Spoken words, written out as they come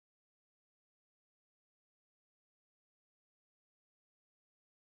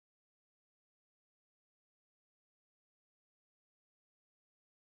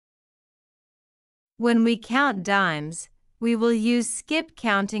When we count dimes, we will use skip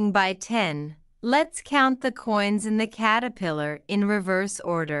counting by 10. Let's count the coins in the caterpillar in reverse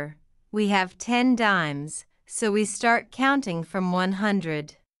order. We have 10 dimes, so we start counting from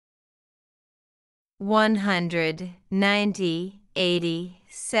 100. 100, 90, 80,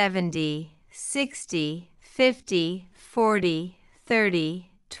 70, 60, 50, 40, 30,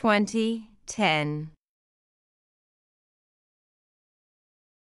 20, 10.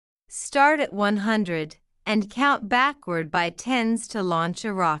 Start at 100 and count backward by tens to launch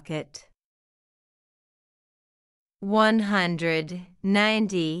a rocket. 100,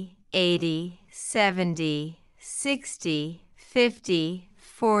 90, 80, 70, 60, 50,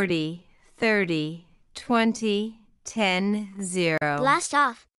 40, 30, 20, 10, 0. Blast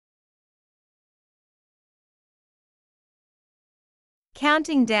off.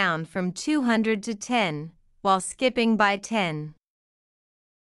 Counting down from 200 to 10 while skipping by 10.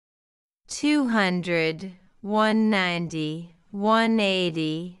 200, 190,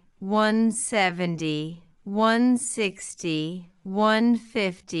 180, 170, 160,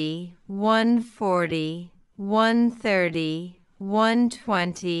 150, 140, 130,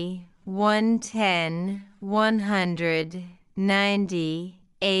 120, 110, 100, 90,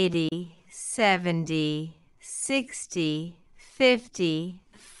 80, 70, 60, 50,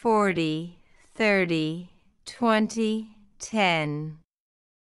 40, 30, 20, 10.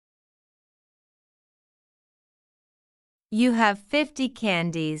 You have 50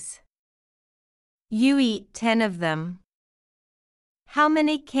 candies. You eat 10 of them. How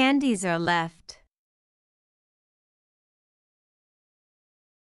many candies are left?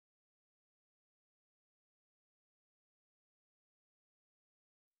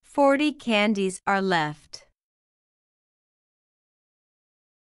 40 candies are left.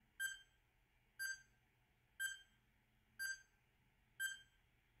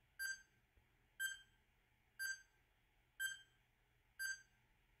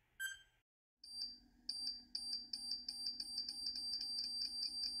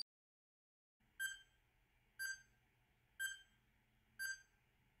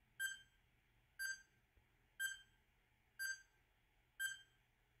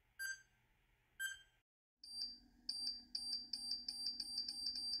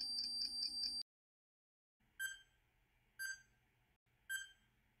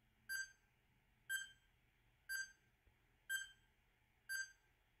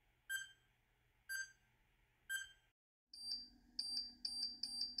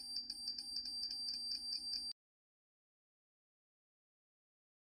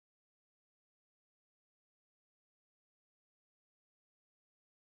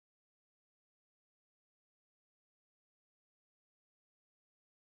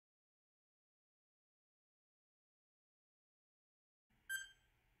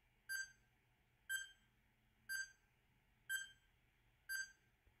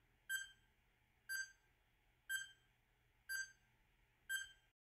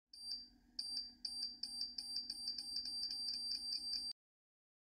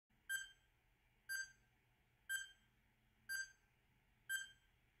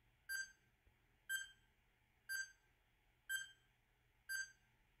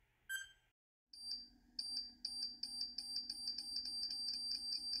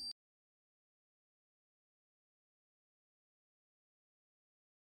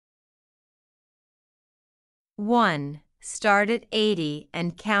 One. Start at 80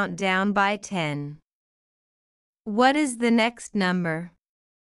 and count down by 10. What is the next number?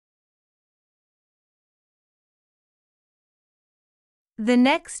 The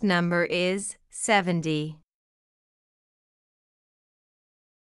next number is 70.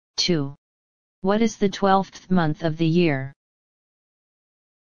 2. What is the 12th month of the year?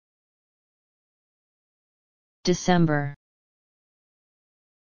 December.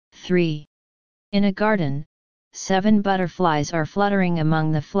 3. In a garden, 7 butterflies are fluttering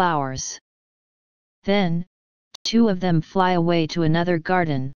among the flowers. Then, 2 of them fly away to another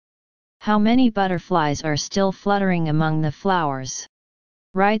garden. How many butterflies are still fluttering among the flowers?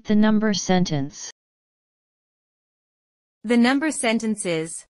 Write the number sentence. The number sentence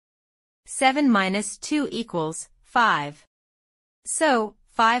is 7 minus 2 equals 5. So,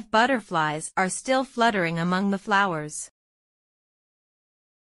 5 butterflies are still fluttering among the flowers.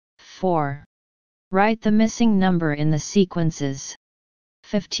 4. Write the missing number in the sequences.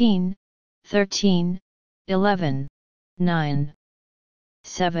 15, 13, 11, 9,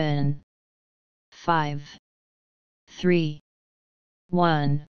 7, 5, 3,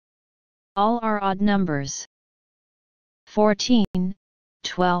 1. All are odd numbers. 14,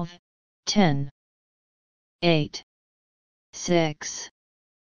 12, 10, 8, 6,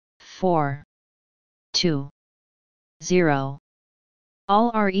 4, 2, 0.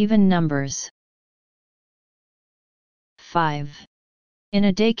 All are even numbers. 5. In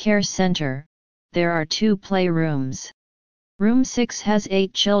a daycare center, there are 2 playrooms. Room 6 has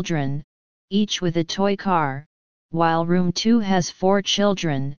 8 children, each with a toy car, while room 2 has 4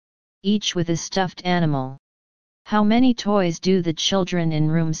 children, each with a stuffed animal. How many toys do the children in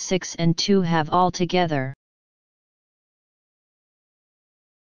rooms 6 and 2 have altogether?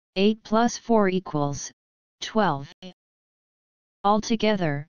 8 plus 4 equals 12.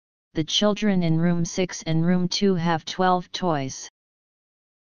 Altogether, the children in room 6 and room 2 have 12 toys.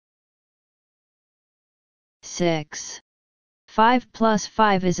 6. 5 plus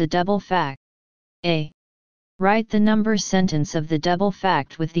 5 is a double fact. A. Write the number sentence of the double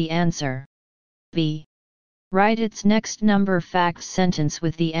fact with the answer. B. Write its next number fact sentence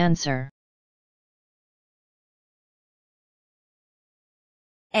with the answer.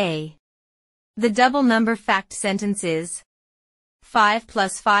 A. The double number fact sentence is 5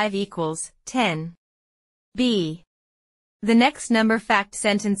 plus 5 equals 10. B. The next number fact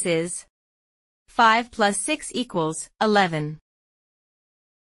sentence is 5 plus 6 equals 11.